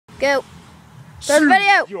Go. Start the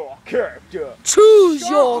video. Your character. Choose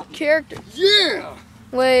your character. Yeah.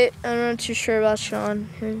 Wait, I'm not too sure about Sean.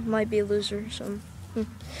 He might be a loser or something.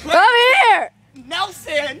 Come here!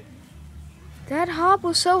 Nelson. That hop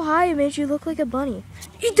was so high it made you look like a bunny.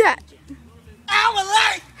 Eat that! Ow, my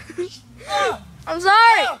leg. I'm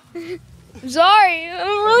sorry. I'm sorry. I'm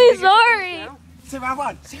really sorry. Say round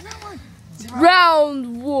one. Say round one.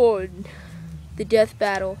 Round one. The death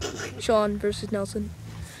battle. Sean versus Nelson.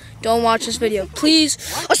 Don't watch this video. Please.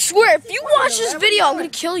 I swear, if you watch this video, I'm going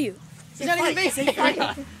to kill you. Say fight. Say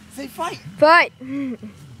fight. Say fight. Fight.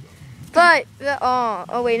 Fight.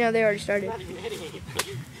 Oh, wait, no, they already started.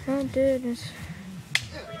 Oh, goodness.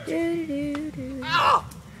 Ow.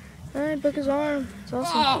 I broke his arm. It's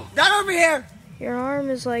awesome. Oh, not over here. Your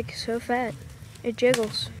arm is like so fat. It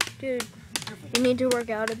jiggles. Dude, you need to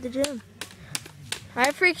work out at the gym. I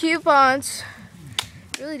have free coupons.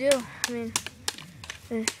 I really do. I mean,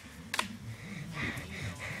 you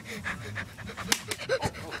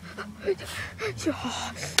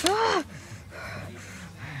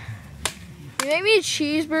make me a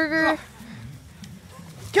cheeseburger.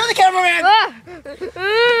 Kill the cameraman. Ah!